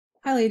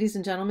Hi ladies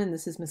and gentlemen,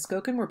 this is Ms.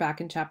 Skokin. We're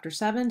back in Chapter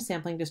 7,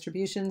 Sampling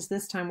Distributions.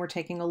 This time we're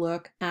taking a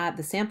look at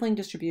the sampling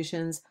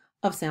distributions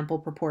of sample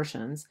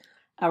proportions.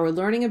 Our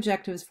learning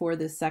objectives for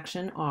this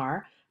section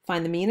are: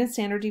 find the mean and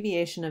standard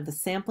deviation of the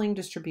sampling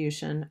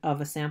distribution of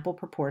a sample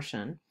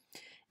proportion.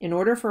 In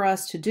order for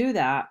us to do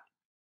that,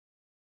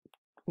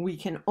 we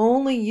can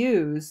only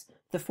use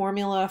the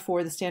formula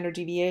for the standard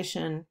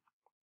deviation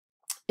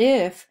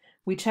if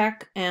we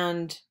check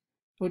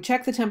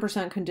the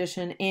 10%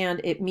 condition and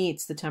it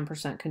meets the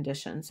 10%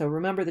 condition. So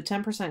remember, the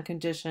 10%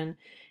 condition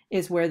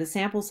is where the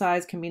sample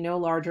size can be no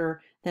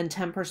larger than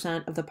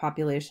 10% of the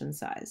population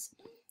size.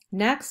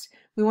 Next,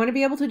 we want to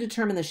be able to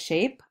determine the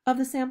shape of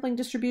the sampling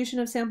distribution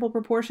of sample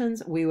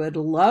proportions. We would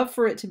love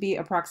for it to be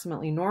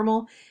approximately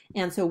normal,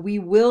 and so we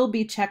will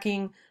be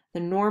checking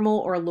the normal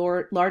or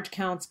large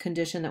counts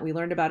condition that we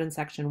learned about in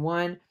section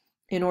 1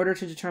 in order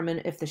to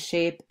determine if the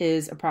shape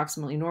is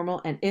approximately normal.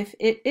 And if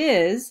it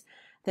is,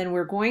 then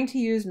we're going to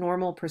use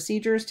normal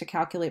procedures to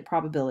calculate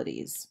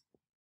probabilities.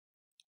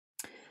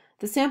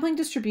 The sampling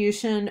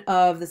distribution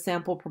of the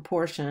sample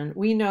proportion,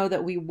 we know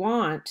that we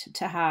want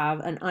to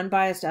have an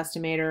unbiased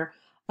estimator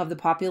of the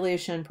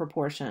population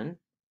proportion.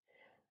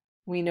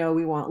 We know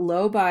we want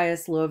low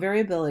bias, low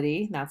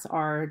variability. That's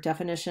our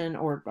definition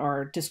or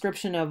our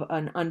description of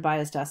an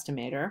unbiased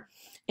estimator.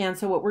 And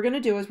so what we're going to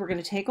do is we're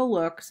going to take a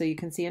look, so you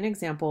can see an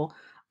example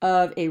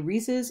of a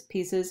Reese's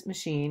Pieces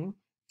machine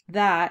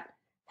that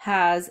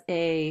has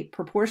a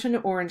proportion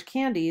of orange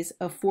candies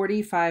of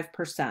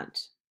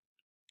 45%.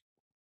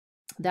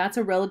 That's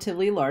a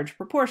relatively large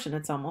proportion.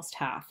 It's almost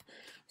half.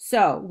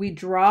 So we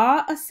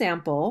draw a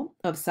sample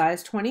of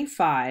size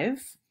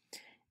 25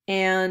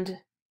 and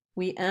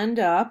we end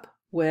up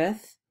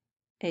with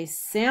a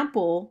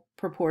sample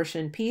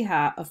proportion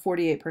p-hat of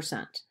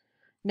 48%.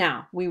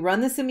 Now, we run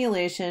the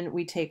simulation,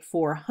 we take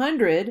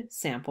 400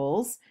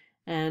 samples,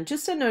 and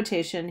just a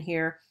notation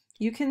here,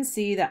 you can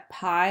see that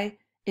pi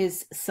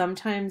is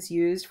sometimes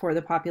used for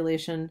the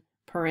population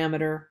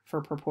parameter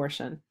for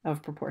proportion.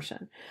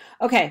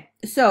 Okay,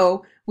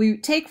 so we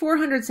take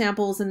 400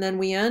 samples and then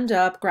we end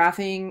up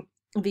graphing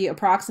the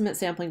approximate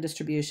sampling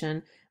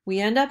distribution. We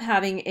end up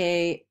having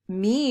a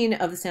mean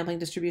of the sampling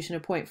distribution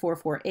of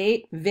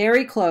 0.448,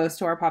 very close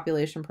to our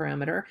population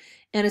parameter,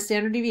 and a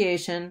standard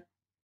deviation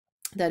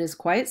that is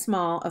quite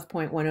small of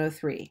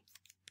 0.103.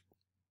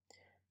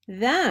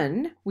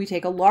 Then we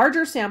take a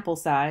larger sample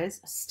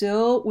size,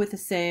 still with the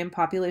same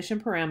population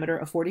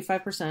parameter of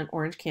 45%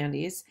 orange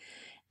candies,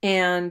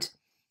 and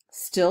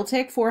still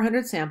take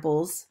 400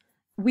 samples.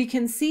 We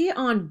can see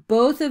on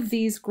both of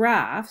these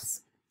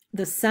graphs,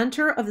 the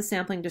center of the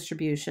sampling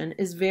distribution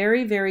is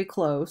very, very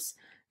close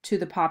to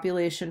the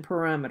population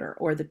parameter,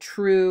 or the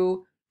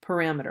true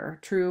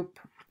parameter, true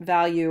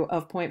value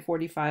of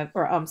 0.45,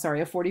 or I'm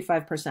sorry, of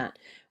 45%.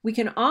 We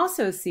can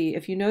also see,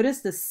 if you notice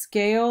the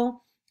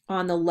scale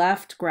on the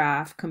left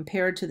graph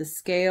compared to the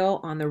scale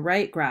on the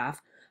right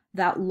graph,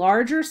 that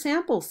larger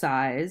sample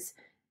size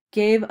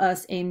gave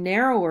us a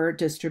narrower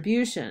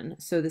distribution.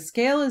 So the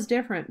scale is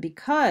different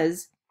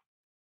because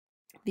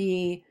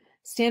the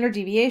standard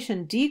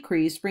deviation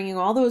decreased, bringing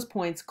all those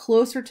points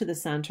closer to the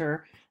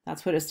center.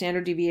 That's what a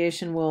standard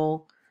deviation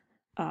will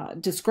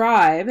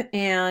describe.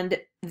 And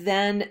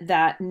then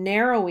that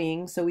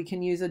narrowing, so we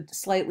can use a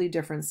slightly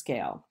different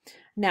scale.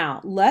 Now,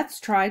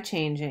 let's try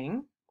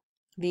changing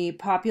the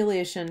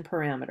population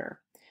parameter.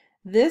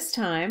 This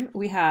time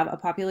we have a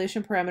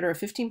population parameter of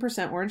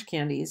 15% orange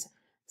candies,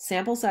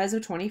 sample size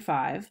of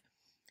 25.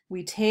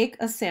 We take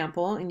a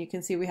sample and you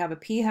can see we have a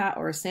p-hat,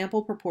 or a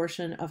sample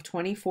proportion, of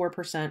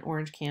 24%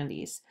 orange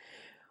candies.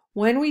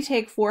 When we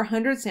take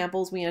 400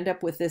 samples, we end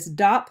up with this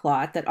dot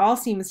plot that all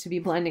seems to be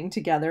blending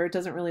together. It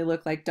doesn't really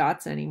look like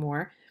dots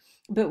anymore,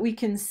 but we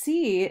can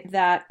see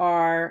that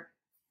our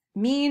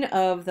mean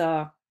of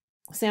the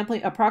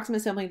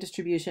approximate sampling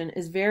distribution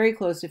is very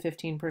close to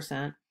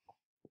 15%.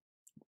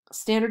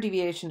 Standard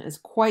deviation is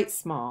quite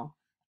small.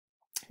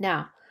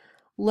 Now,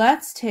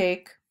 let's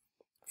take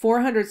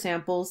 400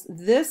 samples,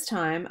 this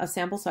time a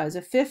sample size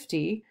of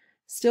 50,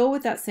 still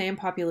with that same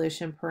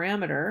population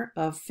parameter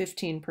of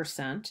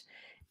 15%,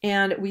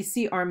 and we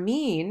see our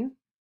mean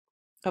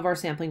of our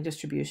sampling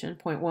distribution,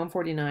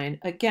 0.149,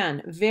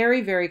 again,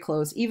 very, very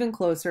close, even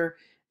closer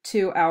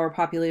to our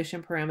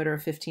population parameter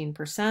of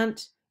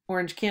 15%,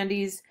 orange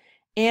candies,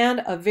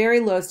 and a very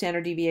low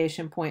standard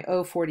deviation,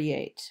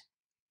 0.048.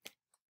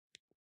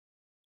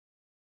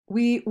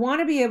 We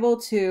want to be able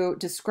to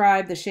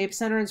describe the shape,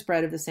 center, and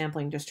spread of the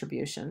sampling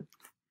distribution.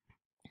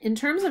 In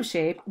terms of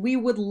shape, we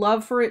would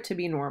love for it to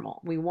be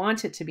normal. We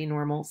want it to be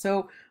normal.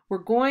 So we're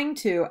going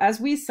to, as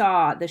we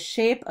saw, the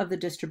shape of the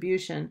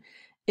distribution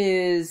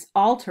is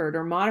altered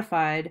or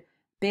modified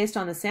based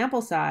on the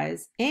sample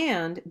size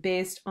and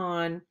based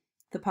on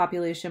the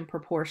population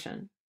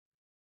proportion.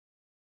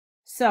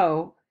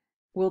 So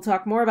we'll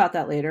talk more about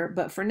that later,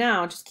 but for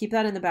now, just keep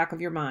that in the back of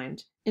your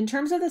mind. In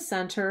terms of the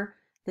center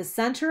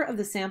of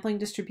the sampling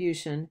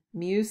distribution,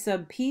 mu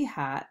sub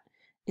p-hat,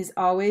 is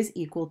always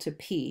equal to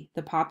p,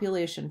 the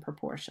population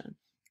proportion.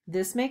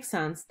 This makes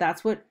sense.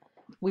 That's what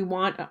we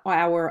want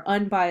our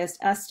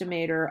unbiased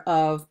estimator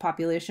of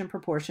population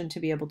proportion to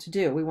be able to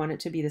do. We want it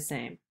to be the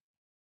same.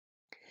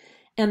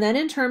 And then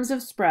in terms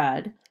of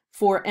spread,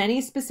 for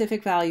any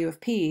specific value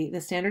of p,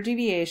 the standard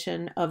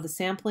deviation of the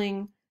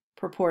sampling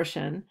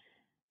proportion,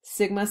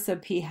 sigma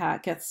sub p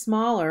hat, gets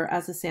smaller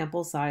as the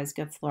sample size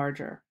gets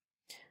larger.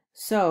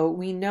 So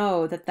we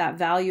know that that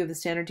value of the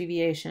standard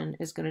deviation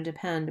is going to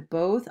depend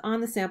both on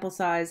the sample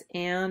size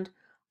and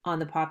on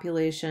the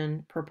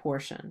population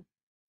proportion.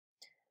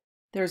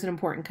 There's an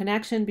important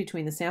connection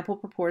between the sample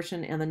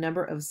proportion and the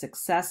number of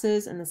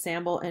successes in the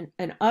sample.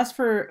 And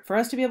for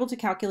us to be able to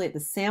calculate the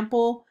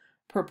sample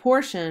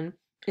proportion,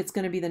 it's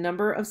going to be the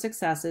number of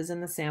successes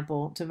in the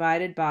sample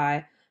divided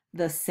by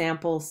the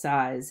sample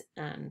size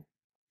n.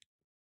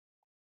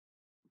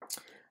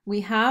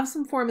 We have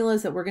some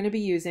formulas that we're going to be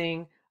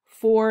using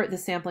for the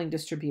sampling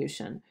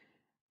distribution.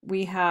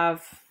 We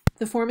have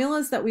the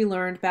formulas that we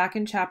learned back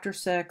in chapter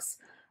 6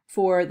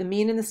 for the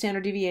mean and the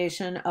standard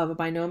deviation of a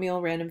binomial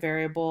random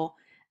variable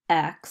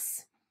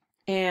x.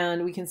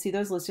 And we can see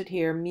those listed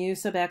here. Mu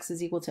sub x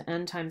is equal to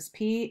n times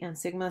p, and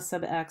sigma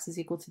sub x is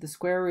equal to the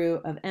square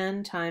root of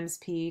n times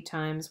p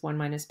times 1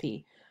 minus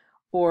p,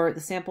 or the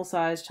sample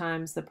size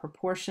times the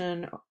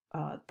proportion,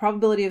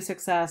 probability of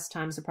success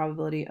times the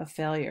probability of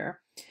failure.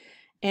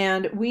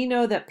 And we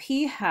know that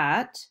p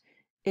hat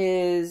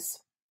is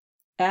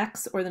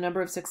x, or the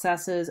number of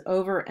successes,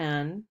 over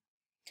n.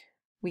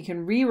 We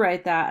can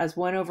rewrite that as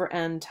 1 over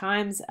n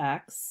times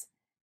x,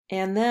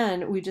 and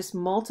then we just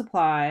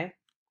multiply,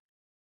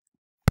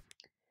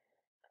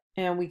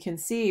 and we can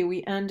see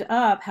we end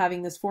up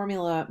having this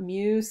formula: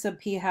 mu sub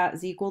p hat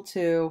is equal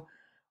to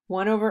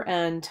 1 over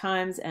n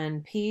times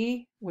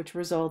np, which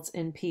results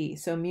in p.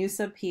 So mu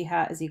sub p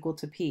hat is equal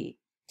to p.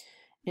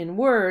 In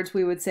words,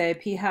 we would say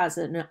p has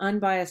an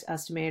unbiased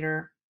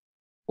estimator,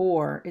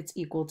 or it's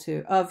equal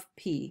to, of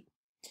p.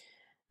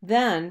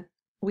 Then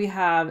we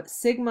have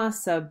sigma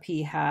sub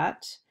p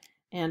hat,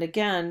 and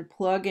again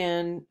plug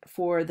in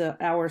for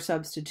our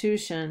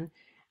substitution,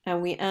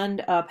 and we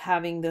end up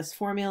having this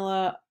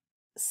formula: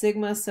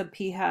 sigma sub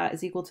p hat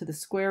is equal to the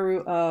square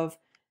root of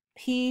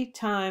p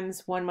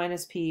times 1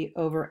 minus p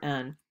over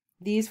n.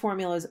 These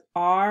formulas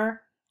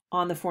are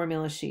on the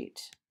formula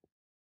sheet.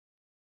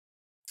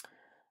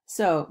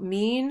 So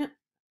mean,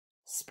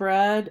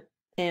 spread,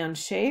 and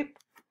shape.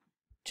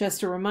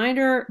 Just a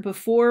reminder,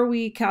 before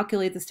we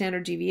calculate the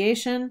standard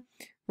deviation,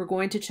 we're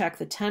going to check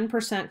the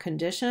 10%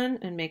 condition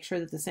and make sure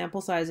that the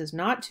sample size is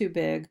not too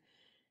big.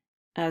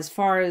 As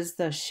far as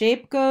the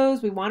shape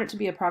goes, we want it to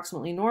be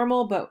approximately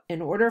normal, but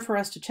in order for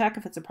us to check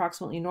if it's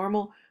approximately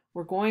normal,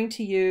 we're going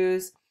to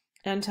use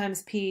n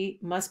times p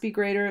must be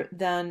greater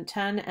than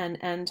 10, and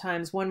n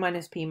times 1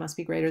 minus p must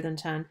be greater than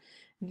 10.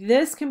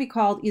 This can be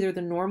called either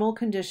the normal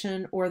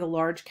condition or the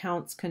large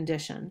counts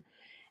condition.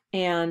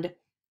 And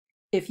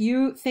if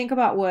you think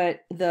about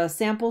what the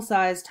sample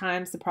size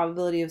times the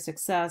probability of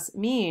success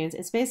means,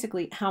 it's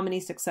basically how many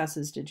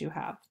successes did you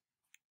have?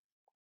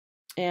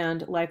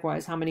 And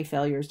likewise, how many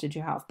failures did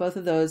you have? Both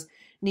of those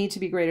need to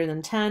be greater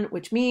than 10,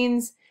 which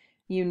means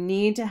you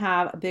need to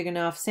have a big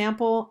enough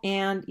sample,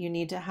 and you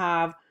need to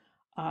have,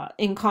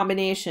 in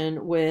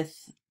combination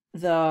with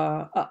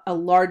a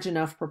large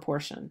enough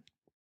proportion.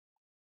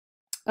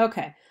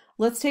 Okay,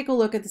 let's take a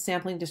look at the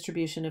sampling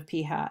distribution of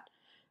p hat.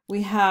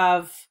 We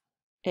have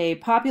a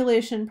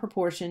population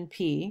proportion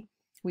p.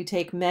 We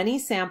take many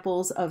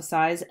samples of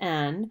size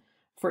n.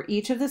 For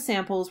each of the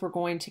samples, we're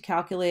going to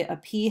calculate a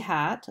p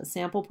hat, a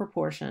sample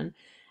proportion,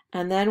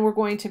 and then we're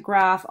going to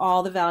graph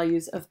all the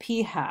values of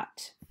p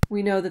hat.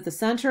 We know that the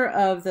center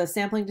of the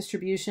sampling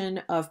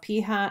distribution of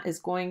p hat is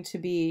going to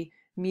be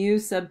mu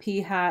sub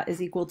p hat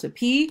is equal to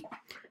p,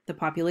 the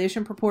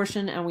population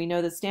proportion, and we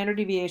know that standard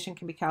deviation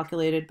can be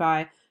calculated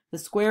by the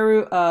square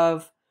root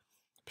of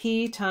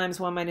p times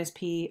 1 minus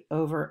p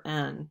over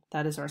n.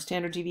 That is our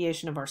standard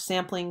deviation of our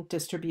sampling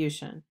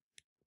distribution.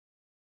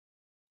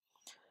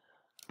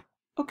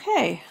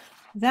 Okay,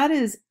 that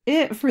is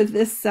it for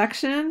this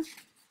section.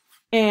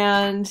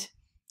 And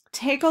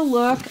take a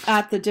look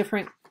at the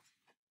different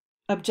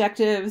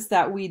objectives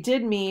that we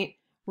did meet.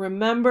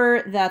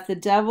 Remember that the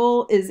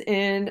devil is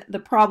in the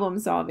problem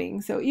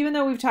solving. So even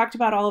though we've talked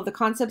about all of the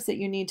concepts that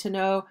you need to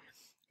know,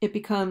 it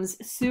becomes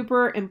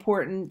super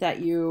important that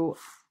you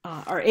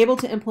are able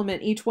to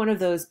implement each one of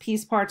those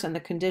piece parts and the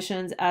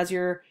conditions as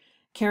you're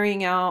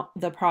carrying out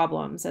the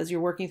problems, as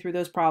you're working through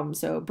those problems.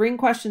 So bring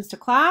questions to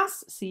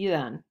class. See you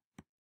then.